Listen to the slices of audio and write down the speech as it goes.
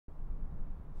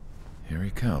Here he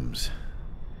comes.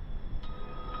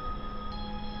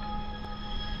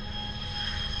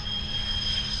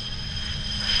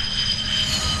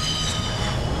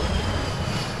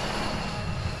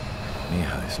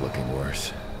 Mihai's looking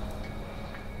worse.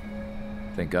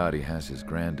 Thank God he has his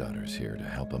granddaughters here to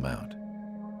help him out.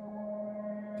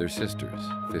 They're sisters,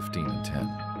 15 and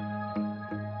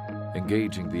 10.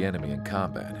 Engaging the enemy in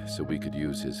combat so we could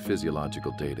use his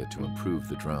physiological data to improve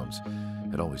the drones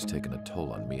had always taken a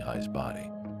toll on Mihai's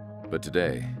body. But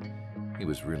today, he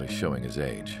was really showing his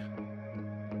age.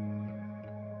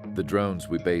 The drones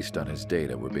we based on his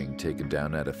data were being taken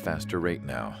down at a faster rate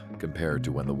now compared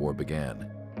to when the war began.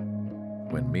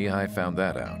 When Mihai found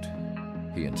that out,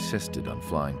 he insisted on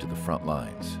flying to the front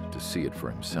lines to see it for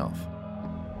himself.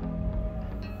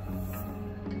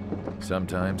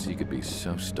 Sometimes he could be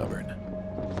so stubborn.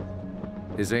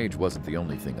 His age wasn't the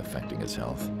only thing affecting his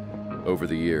health. Over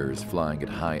the years, flying at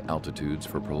high altitudes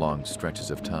for prolonged stretches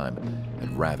of time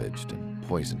had ravaged and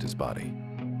poisoned his body.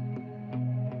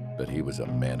 But he was a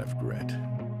man of grit.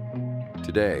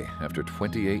 Today, after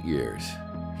 28 years,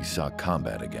 he saw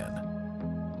combat again.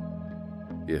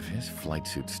 If his flight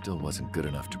suit still wasn't good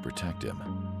enough to protect him,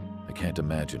 I can't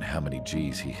imagine how many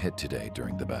Gs he hit today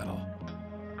during the battle.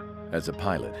 As a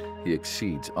pilot, he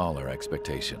exceeds all our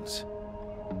expectations.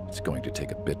 It's going to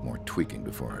take a bit more tweaking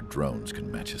before our drones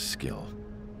can match his skill.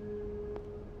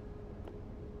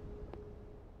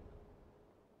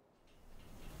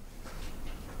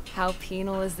 How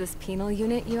penal is this penal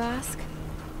unit, you ask?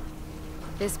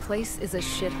 This place is a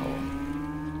shithole.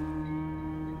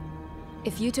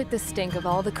 If you took the stink of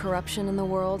all the corruption in the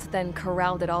world, then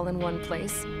corralled it all in one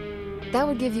place, that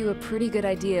would give you a pretty good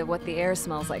idea of what the air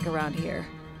smells like around here.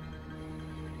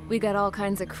 We got all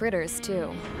kinds of critters,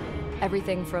 too.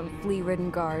 Everything from flea-ridden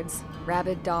guards,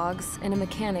 rabid dogs, and a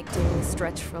mechanic doing the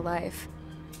stretch for life.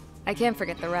 I can't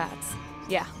forget the rats.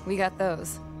 Yeah, we got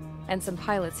those. And some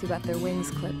pilots who got their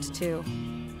wings clipped, too.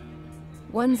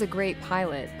 One's a great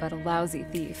pilot, but a lousy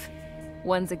thief.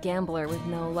 One's a gambler with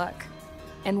no luck.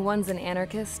 And one's an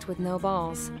anarchist with no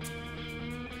balls.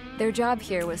 Their job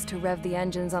here was to rev the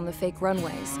engines on the fake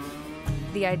runways.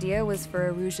 The idea was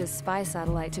for Aruja's spy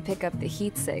satellite to pick up the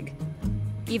heat sig.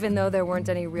 Even though there weren't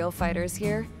any real fighters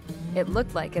here, it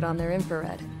looked like it on their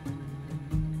infrared.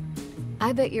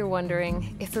 I bet you're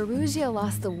wondering, if Aruja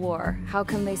lost the war, how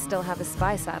come they still have a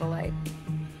spy satellite?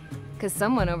 'Cause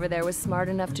someone over there was smart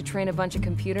enough to train a bunch of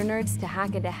computer nerds to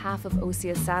hack into half of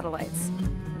Osia's satellites.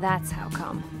 That's how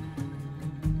come.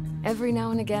 Every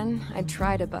now and again, I'd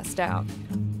try to bust out.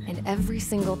 And every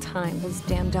single time, those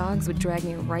damn dogs would drag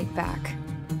me right back.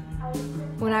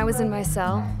 When I was in my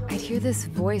cell, I'd hear this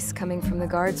voice coming from the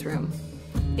guards room.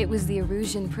 It was the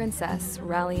Arujan princess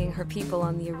rallying her people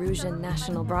on the Arujan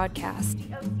national broadcast.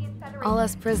 All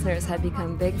us prisoners had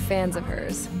become big fans of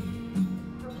hers.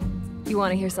 You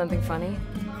want to hear something funny?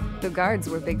 The guards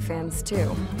were big fans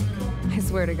too. I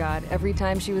swear to God, every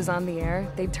time she was on the air,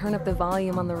 they'd turn up the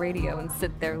volume on the radio and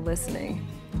sit there listening.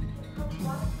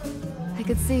 I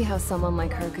could see how someone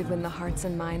like her could win the hearts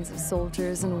and minds of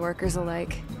soldiers and workers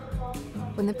alike.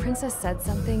 When the princess said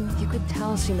something, you could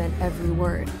tell she meant every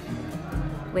word.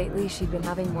 Lately, she'd been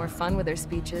having more fun with her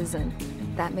speeches, and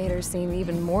that made her seem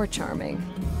even more charming.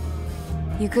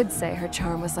 You could say her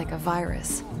charm was like a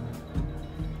virus.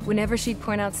 Whenever she'd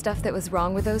point out stuff that was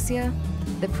wrong with Osia,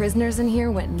 the prisoners in here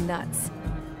went nuts.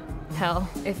 Hell,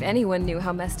 if anyone knew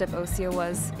how messed up Osia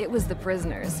was, it was the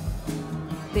prisoners.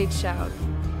 They'd shout,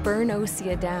 "Burn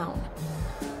Osia down."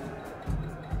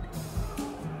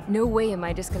 No way am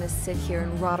I just gonna sit here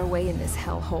and rot away in this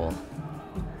hellhole.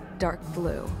 Dark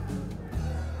blue.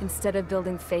 Instead of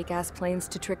building fake-ass planes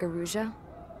to trick Aruja,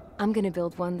 I'm gonna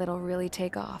build one that'll really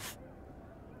take off.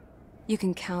 You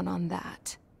can count on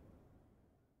that.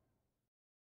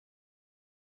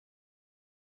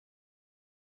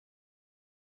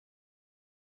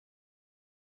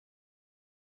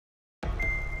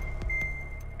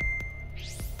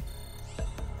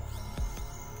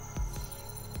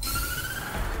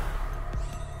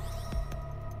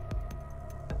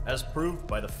 As proved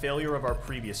by the failure of our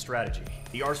previous strategy,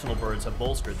 the Arsenal birds have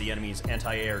bolstered the enemy's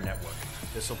anti-air network.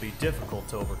 This will be difficult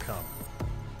to overcome.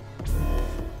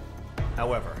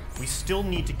 However, we still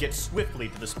need to get swiftly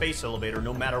to the space elevator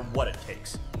no matter what it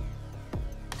takes.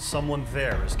 Someone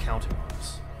there is counting on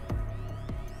us.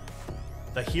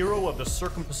 The hero of the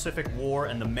Circum-Pacific War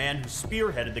and the man who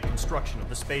spearheaded the construction of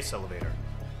the space elevator.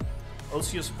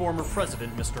 Osia's former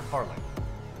president, Mr. Harling.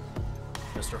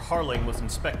 Mr. Harling was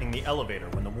inspecting the elevator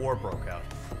when the war broke out.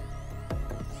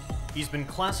 He's been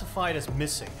classified as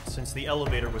missing since the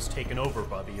elevator was taken over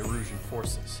by the Erusian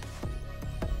forces.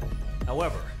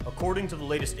 However, According to the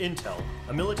latest intel,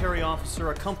 a military officer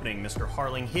accompanying Mr.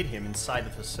 Harling hid him inside the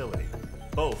facility.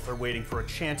 Both are waiting for a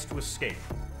chance to escape.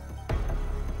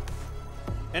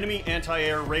 Enemy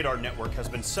anti-air radar network has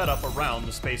been set up around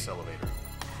the space elevator.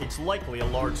 It's likely a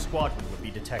large squadron would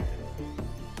be detected.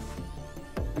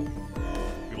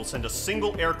 We will send a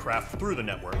single aircraft through the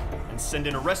network and send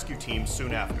in a rescue team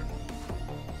soon after.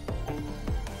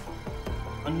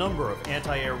 A number of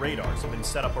anti-air radars have been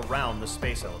set up around the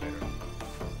space elevator.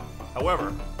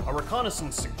 However, our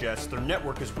reconnaissance suggests their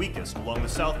network is weakest along the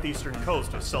southeastern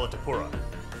coast of Solitaire,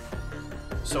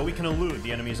 so we can elude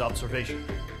the enemy's observation.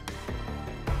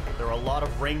 There are a lot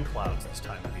of rain clouds this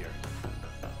time of year.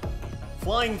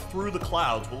 Flying through the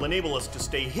clouds will enable us to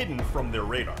stay hidden from their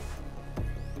radar.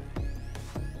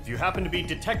 If you happen to be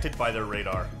detected by their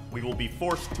radar, we will be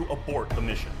forced to abort the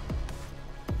mission.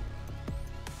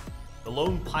 The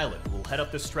lone pilot will head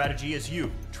up this strategy as you,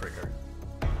 Trigger.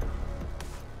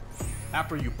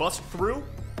 After you bust through,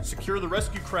 secure the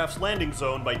rescue craft's landing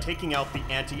zone by taking out the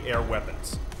anti-air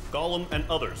weapons. Gollum and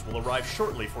others will arrive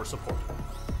shortly for support.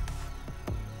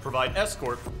 Provide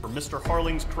escort for Mr.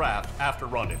 Harling's craft after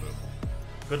rendezvous.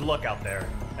 Good luck out there,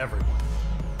 everyone.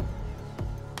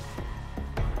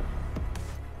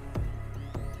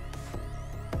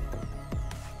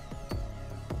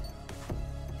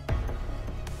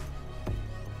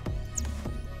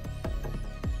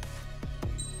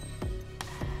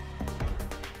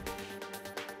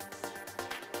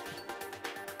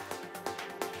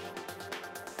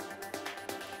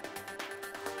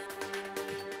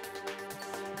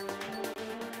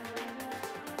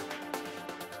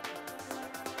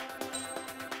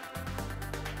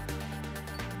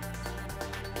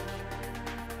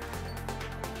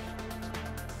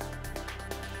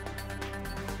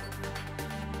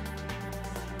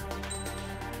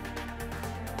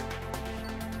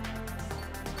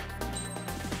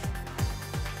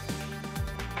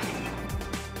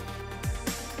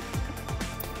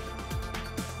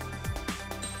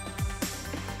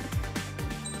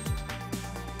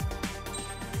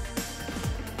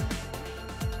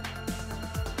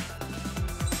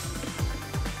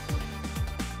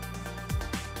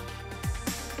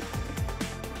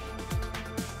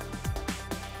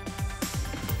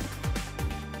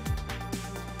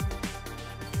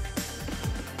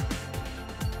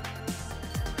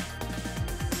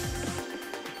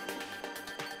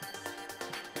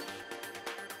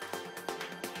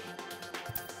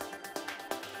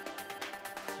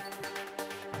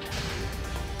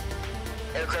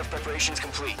 Aircraft preparations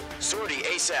complete. Sortie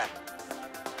ASAP.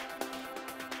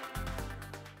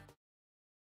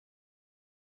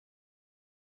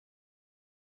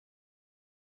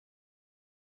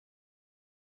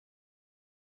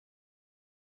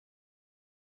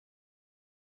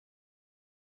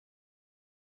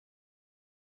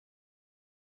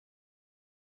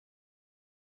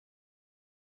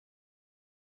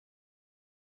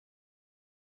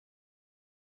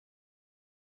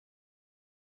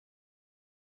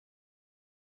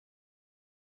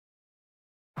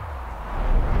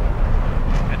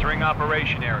 Entering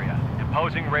operation area.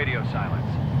 Imposing radio silence.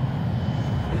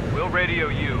 We'll radio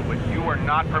you, but you are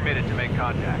not permitted to make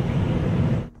contact.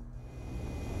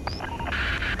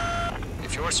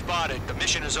 If you're spotted, the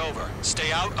mission is over.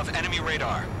 Stay out of enemy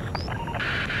radar.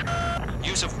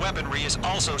 Use of weaponry is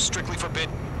also strictly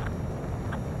forbidden.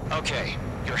 Okay,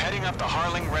 you're heading up the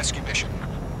Harling rescue mission.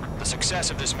 The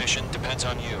success of this mission depends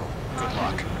on you. Good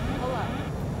luck.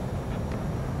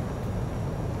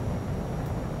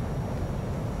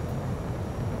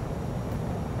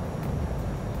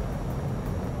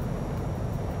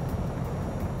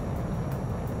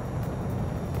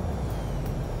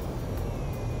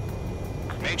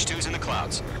 Mage 2's in the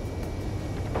clouds.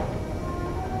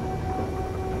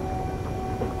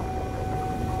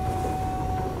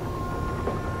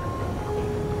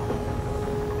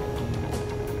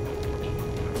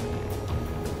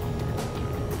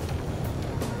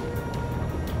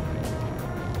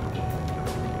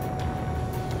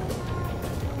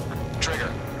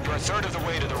 Trigger, you're a third of the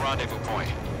way to the rendezvous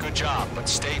point. Good job, but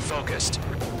stay focused.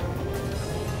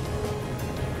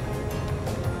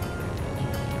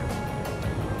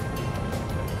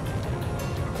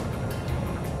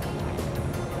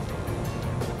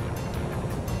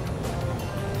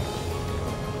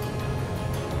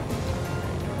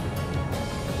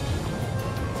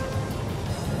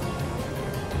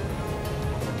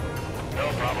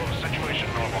 Situation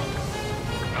normal.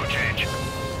 No change.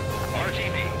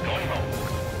 RTV, going home.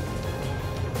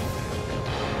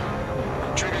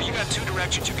 Trigger, you got two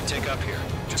directions you can take up here.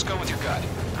 Just go with your gut.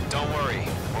 Don't worry,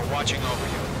 we're watching over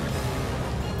you.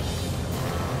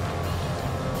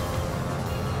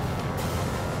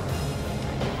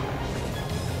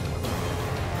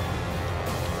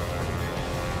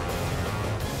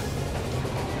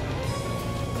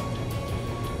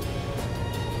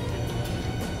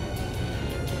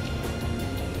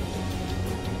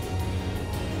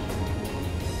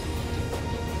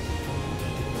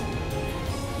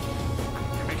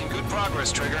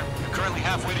 progress, Trigger. You're currently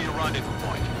halfway to your rendezvous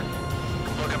point.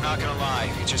 Look, I'm not gonna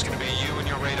lie. It's just gonna be you and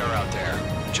your radar out there.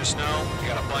 Just know, you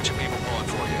got a bunch of people pulling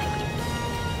for you.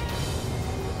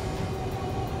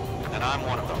 And I'm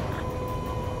one of them.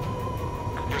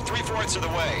 You're 3/4 of the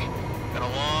way. Been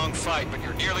a long fight, but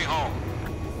you're nearly home.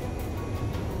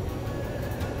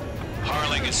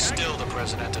 Harling is still the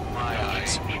president in my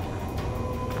eyes.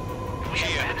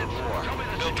 He ended the war,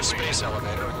 built a space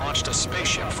elevator, and launched a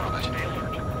spaceship from it.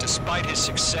 Despite his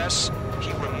success,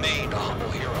 he remained a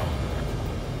humble hero.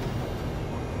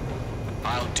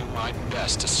 I'll do my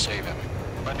best to save him.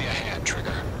 Lend me a hand,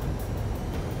 Trigger.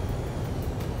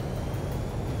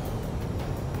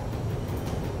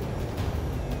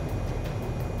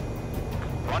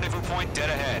 Rendezvous point dead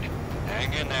ahead.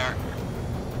 Hang in there.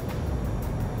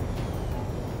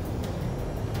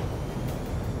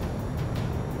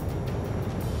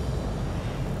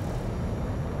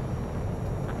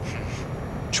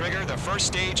 Trigger, the first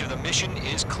stage of the mission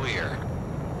is clear.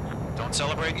 Don't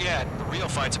celebrate yet. The real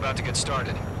fight's about to get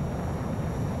started.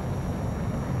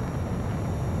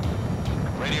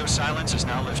 Radio silence is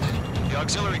now lifted. The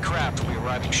auxiliary craft will be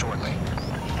arriving shortly.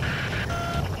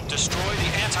 Destroy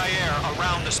the anti-air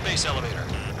around the space elevator.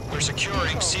 We're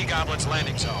securing Sea Goblin's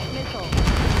landing zone.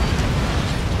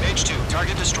 Page 2,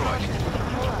 target destroyed.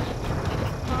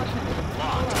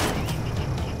 Locked.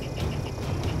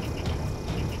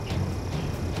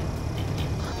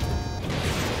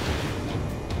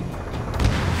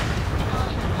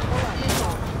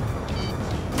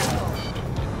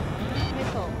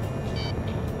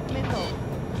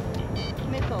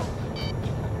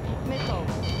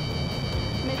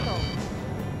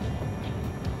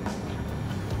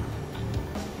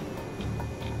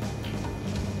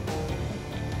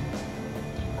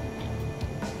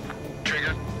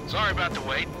 Sorry about the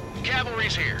wait.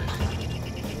 Cavalry's here.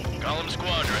 Column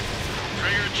Squadron.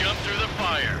 Trigger jumped through the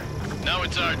fire. Now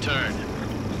it's our turn.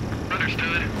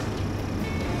 Understood.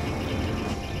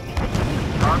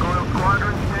 Gargoyle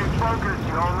Squadron, stay focused.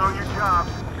 You all know your job.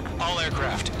 All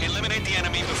aircraft, eliminate the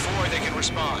enemy before they can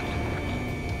respond.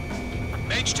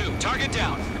 Mage 2, target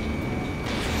down.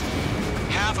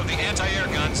 Half of the anti-air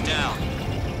guns down.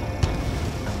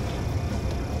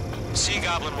 Sea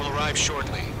Goblin will arrive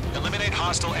shortly. Eliminate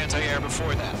hostile anti-air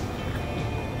before then.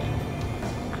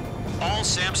 All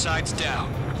SAM sites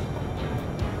down.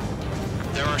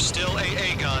 There are still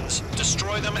AA guns.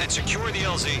 Destroy them and secure the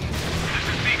LZ. This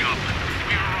is Sea Goblin.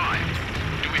 We arrived.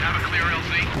 Do we have a clear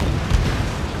LZ?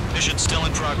 Mission still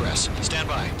in progress. Stand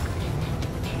by.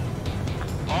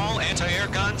 All anti-air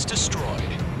guns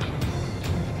destroyed.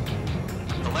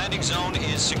 The landing zone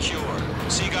is secure.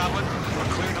 Sea Goblin,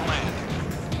 we're clear to land.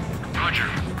 Roger.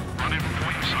 Rendezvous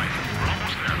point in sight. We're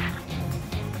almost there.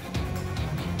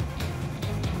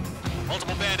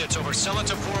 Multiple bandits over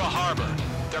Solitaire Harbor.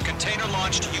 They're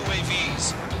container-launched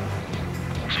UAVs.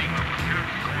 Sea Goblin here.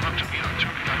 Going up to meet our 2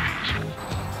 VIPs.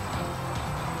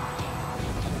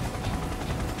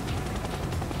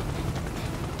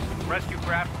 Rescue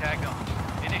craft tagged on.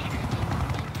 Initiate.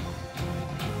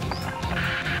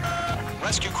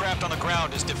 Rescue craft on the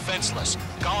ground is defenseless.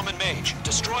 Gollum and Mage,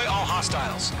 destroy all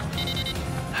hostiles.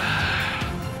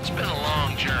 It's been a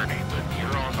long journey, but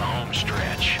you're on the home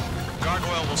stretch.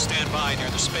 Gargoyle will stand by near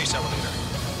the space elevator.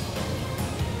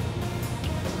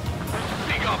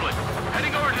 Sea Goblin,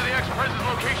 heading over to the ex-president's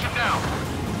location now.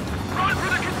 Run for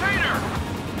the container!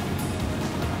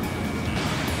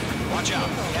 Watch out,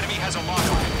 the enemy has a lock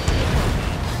on it.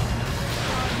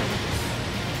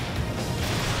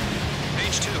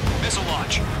 Mage 2, missile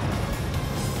launch.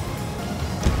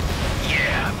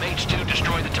 Yeah, Mage 2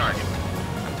 destroy the target.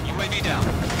 UAV down.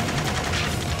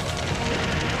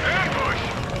 Ambush!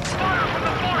 Fire from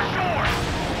the far shore!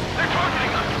 They're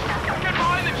targeting us! Get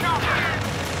behind the chopper!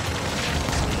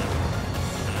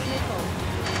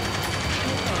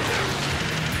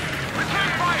 Return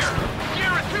fire!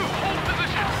 Sierra 2, hold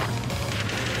position!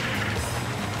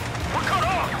 We're cut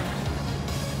off!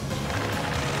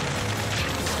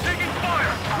 Taking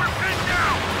fire! We're pinned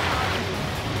down!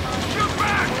 Shoot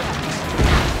back!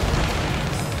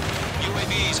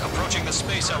 UAVs approaching the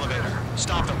space elevator.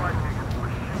 Stop them.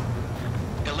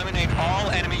 Eliminate all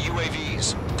enemy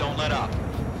UAVs. Don't let up.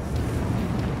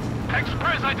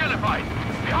 Express identified!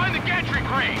 Behind the gantry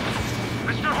crane!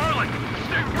 Mr. Harling,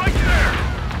 stay right there!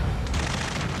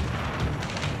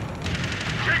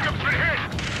 Jacob's been hit!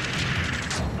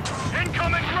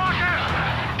 Incoming rocket!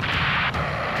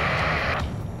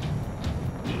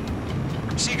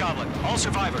 Sea Goblin, all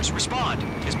survivors, respond.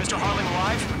 Is Mr. Harling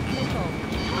alive?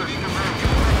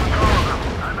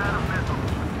 I'm out of missiles.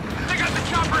 They got the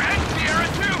chopper and Sierra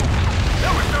too!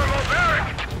 That was thermobaric!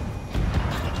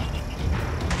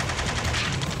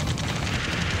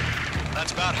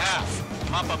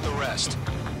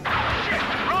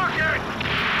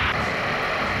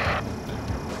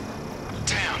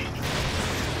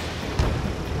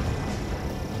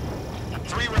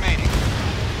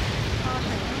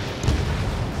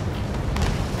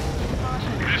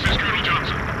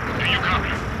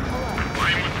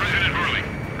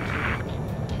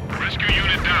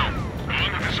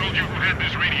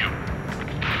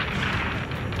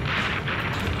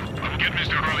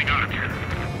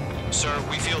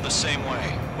 feel the same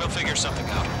way. We'll figure something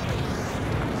out.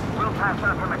 We'll pass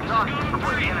out some exhaust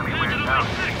before the enemy wears out.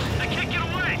 I can't get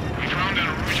away! We found an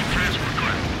Norwegian transport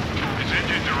craft. His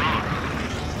engines are on.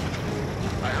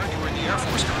 I heard you were in the Air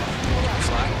Force, Colonel. Can you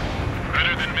fly?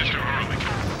 Better than Mr. Harling.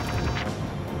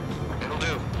 It'll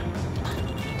do.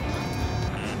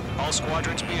 All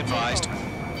squadrons be advised.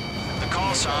 The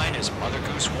call sign is Mother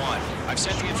Goose 1. I've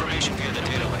sent the information via the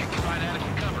data link. Provide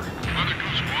adequate cover. Mother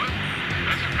Goose 1?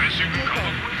 That's the best you can come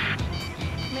up with?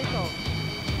 Missile.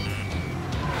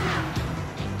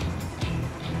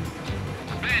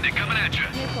 Bandit coming at you.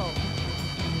 Missile.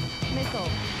 Missile.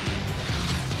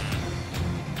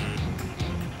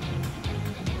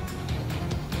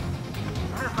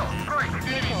 Missile, strike!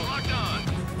 Enemies locked on.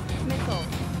 Missile.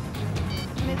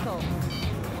 Missile.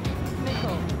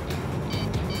 Missile.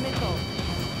 Missile.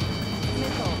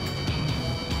 Missile.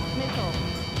 Missile.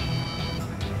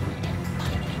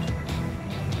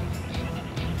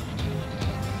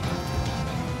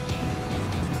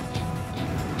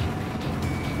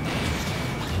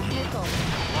 Missile.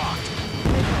 Locked.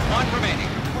 Missile. One remaining.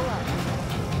 Pull up.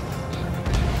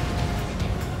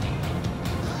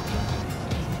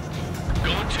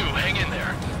 Going two, hang in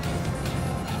there.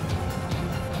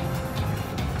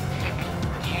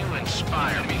 You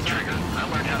inspire me, Trigger. I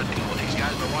learned how to deal with these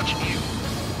guys by watching you.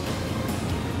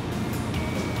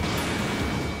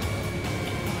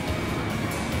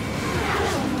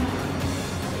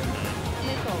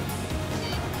 Missile.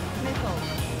 Missile.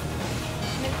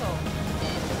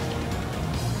 Missile.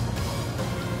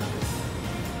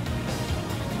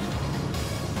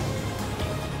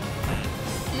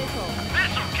 Missile.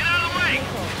 Missile, get out of the way!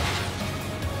 Missile.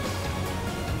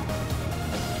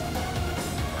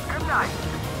 Good night.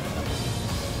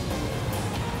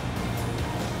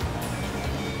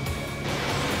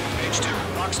 Page 2,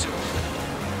 box 2.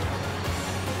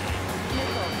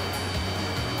 Missile.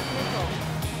 Missile.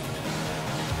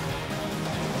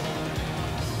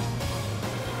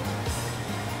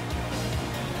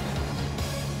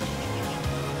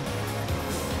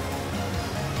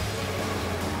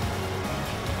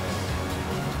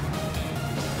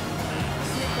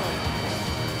 Missile.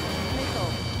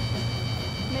 Missile.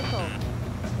 Missile.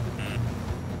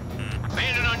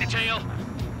 Bandit on your tail.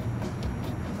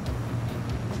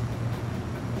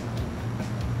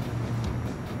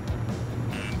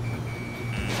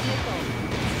 Missile.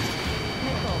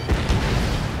 Missile.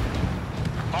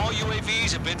 All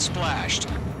UAVs have been splashed.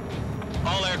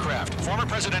 All aircraft. Former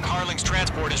President Harling's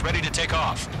transport is ready to take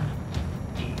off.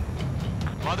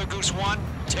 Mother Goose 1,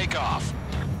 take off. All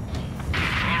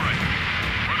right.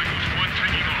 Mother Goose 1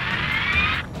 taking off.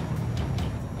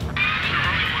 Mr.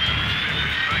 Harling wants to extend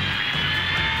his strike.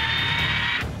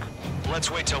 Let's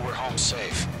wait till we're home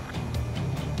safe.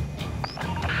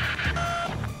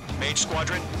 Mage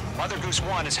Squadron, Mother Goose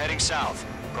 1 is heading south.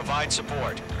 Provide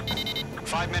support.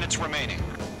 5 minutes remaining.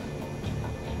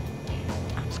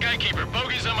 Skykeeper,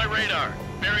 bogeys on my radar.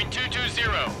 Bearing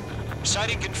 220.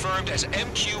 Sighting confirmed as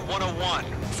MQ-101,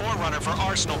 forerunner for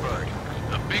Arsenal Bird.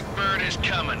 The big bird is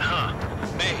coming, huh?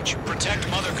 Mage, protect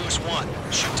Mother Goose 1.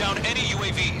 Shoot down any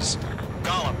UAVs.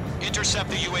 Gollum, intercept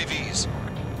the UAVs.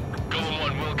 Golem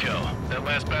 1 will kill. That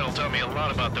last battle taught me a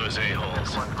lot about those a-holes.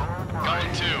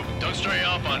 Golem 2, don't stray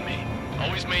off on me.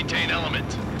 Always maintain element.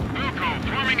 Wilco,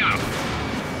 forming up.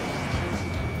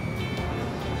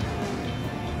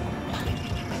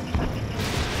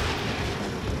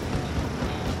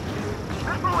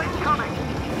 Missile incoming!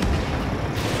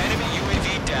 Enemy UAV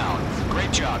down.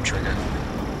 Great job, Trigger.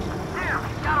 Damn,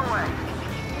 he got away!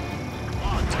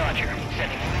 Roger.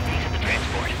 Sending UAVs to the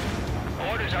transport.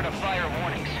 Orders are to fire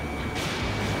warnings.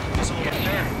 Yes, sir.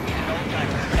 He's an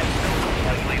old-timer. Has no clue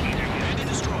how UAVs are used. Enemy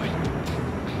destroyed.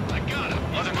 I got him.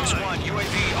 Mother Goose 1,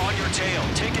 UAV on your tail.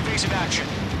 Take evasive action.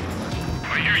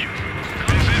 I hear you.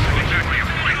 This isn't exactly a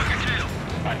fight.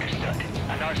 Understood.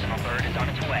 An Arsenal bird is on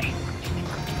its way.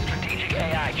 Strategic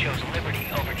AI chose liberty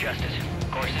over justice.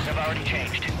 Courses have already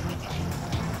changed.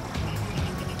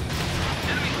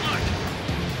 Enemy's marked.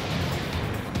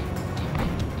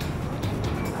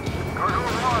 Cargo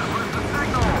 1, where's the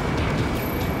signal?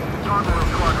 Cargo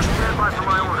Squadron, stand by for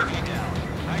my orders. UAV down.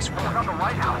 Nice What work. about the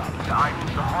Lighthouse? The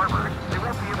items, the harbor. They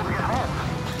won't be able to get home.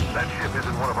 That ship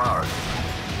isn't one of ours.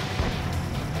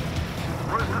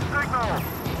 Where's the signal?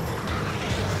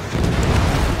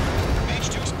 Mage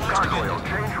 2's blast Gargoyle, commanded.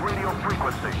 change radio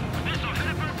frequency. Missile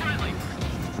headed for a friendly.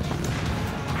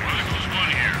 Mother Goose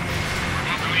 1 here. We're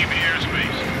about to leave the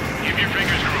airspace. Keep your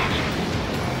fingers crossed.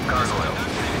 Gargoyle,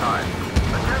 time.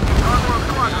 Attention, Gargoyle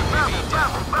Squadron, babble,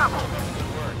 babble, babble.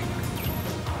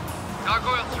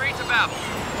 Gargoyle 3 to Babel.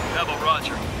 Babel,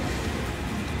 roger.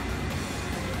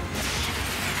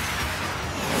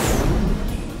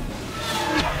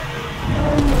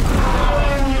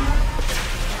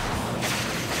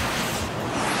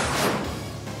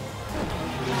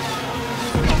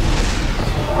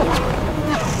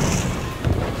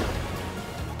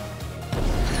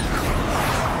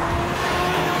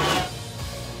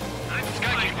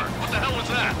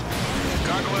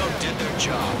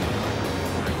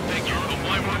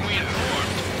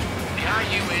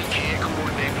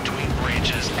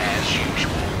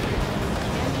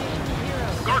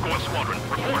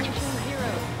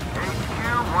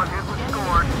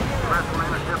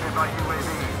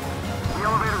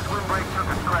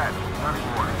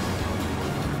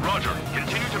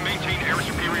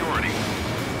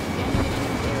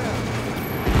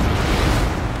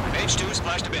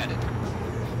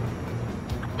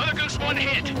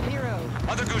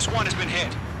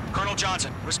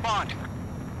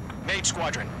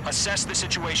 Assess the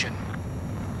situation.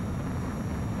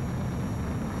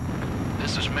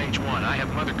 This is Mage 1. I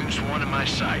have Mother Goose 1 in my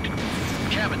sight.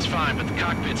 Cabin's fine, but the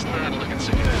cockpit's not looking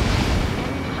so good.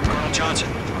 Colonel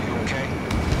Johnson, are you okay?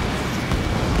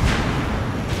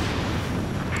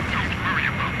 Don't worry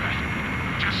about that.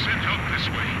 Just send help this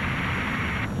way.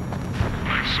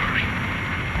 I'm sorry.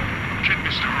 Get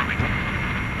Mr. Harling.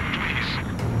 Please.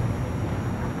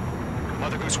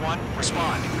 Mother Goose 1,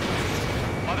 respond.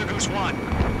 Mother Goose 1.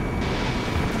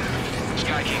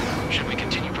 Sky King, should we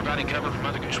continue providing cover for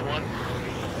Mother Goose 1?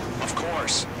 Of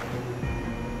course.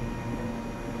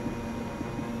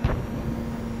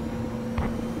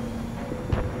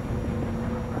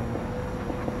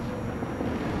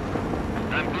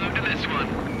 I'm glued to this one.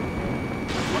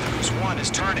 Mother Goose 1 is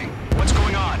turning. What's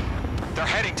going on? They're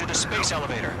heading to the space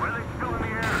elevator. Why are they still in the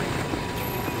air?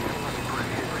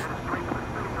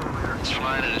 It's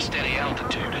flying at a steady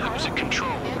altitude. Who's in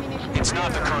control? It's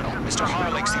not the Colonel. Mr.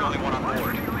 Harling's the only one on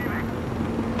board.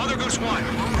 Mother Goose 1,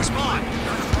 respond!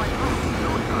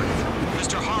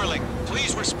 Mr. Harling,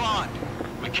 please respond.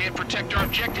 We can't protect our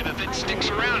objective if it sticks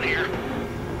around here.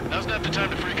 Now's not the time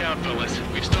to freak out, fellas.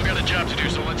 We've still got a job to do,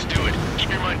 so let's do it. Keep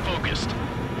your mind focused.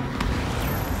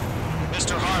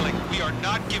 Mr. Harling, we are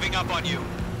not giving up on you.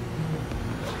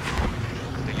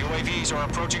 The UAVs are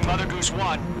approaching Mother Goose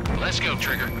 1. Let's go,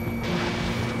 Trigger.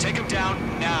 Take him down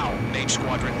now, Mage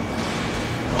Squadron.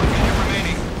 1 minute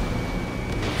remaining.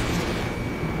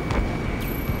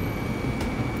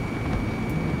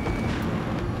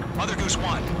 Mother Goose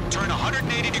 1, turn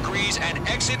 180 degrees and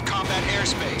exit combat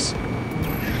airspace.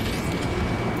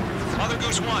 Mother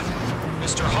Goose 1,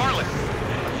 Mr. Harlan,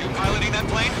 are you piloting that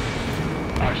plane?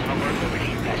 Arsenal Bird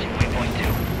Liberty, passing waypoint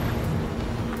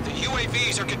 2. The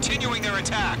UAVs are continuing their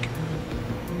attack.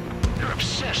 They're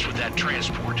obsessed with that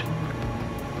transport.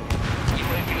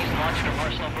 UAVs launched from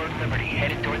Arsenal Bird Liberty,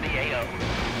 headed toward the AO.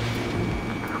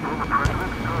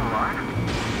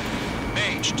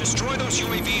 Mage, destroy those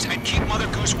UAVs and keep Mother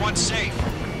Goose 1 safe.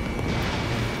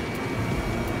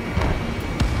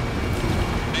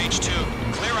 Mage 2,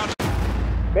 clear out.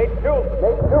 Mage 2!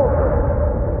 Mage 2!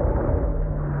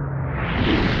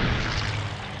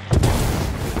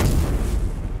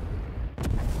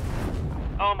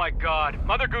 Oh my god,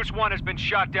 Mother Goose 1 has been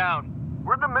shot down.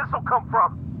 Where'd the missile come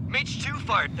from? Mage 2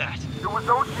 fired that. It was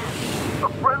Ocean. A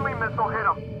friendly missile hit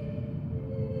him.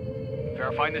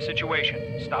 Verifying the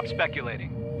situation. Stop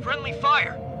speculating. Friendly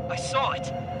fire. I saw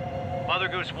it. Mother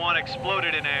Goose 1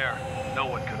 exploded in air. No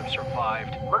one could have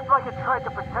survived. Looks like it tried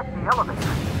to protect the elevator.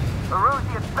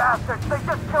 Erusian bastards, they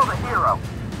just killed a hero.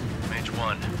 Mage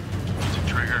 1. Was it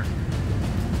Trigger?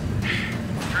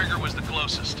 Trigger was the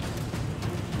closest.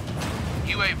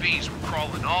 UAVs were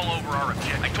crawling all over our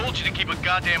objective. I told you to keep a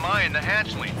goddamn eye on the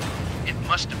hatchling. It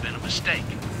must have been a mistake.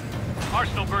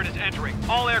 Arsenal Bird is entering.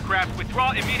 All aircraft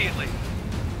withdraw immediately.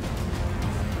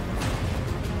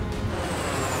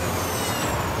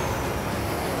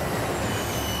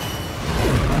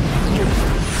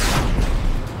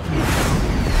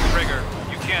 Trigger,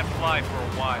 you can't fly for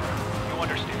a while. You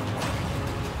understand?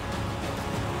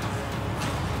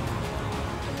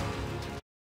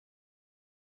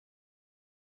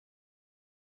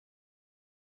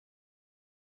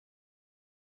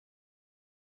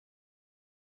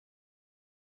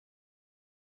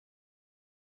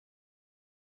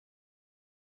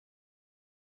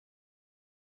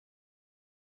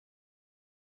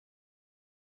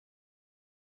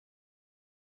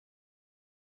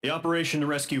 The operation to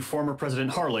rescue former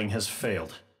President Harling has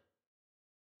failed.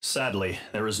 Sadly,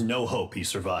 there is no hope he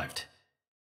survived.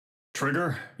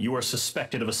 Trigger, you are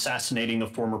suspected of assassinating the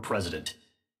former president.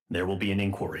 There will be an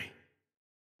inquiry.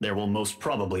 There will most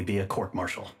probably be a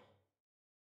court-martial.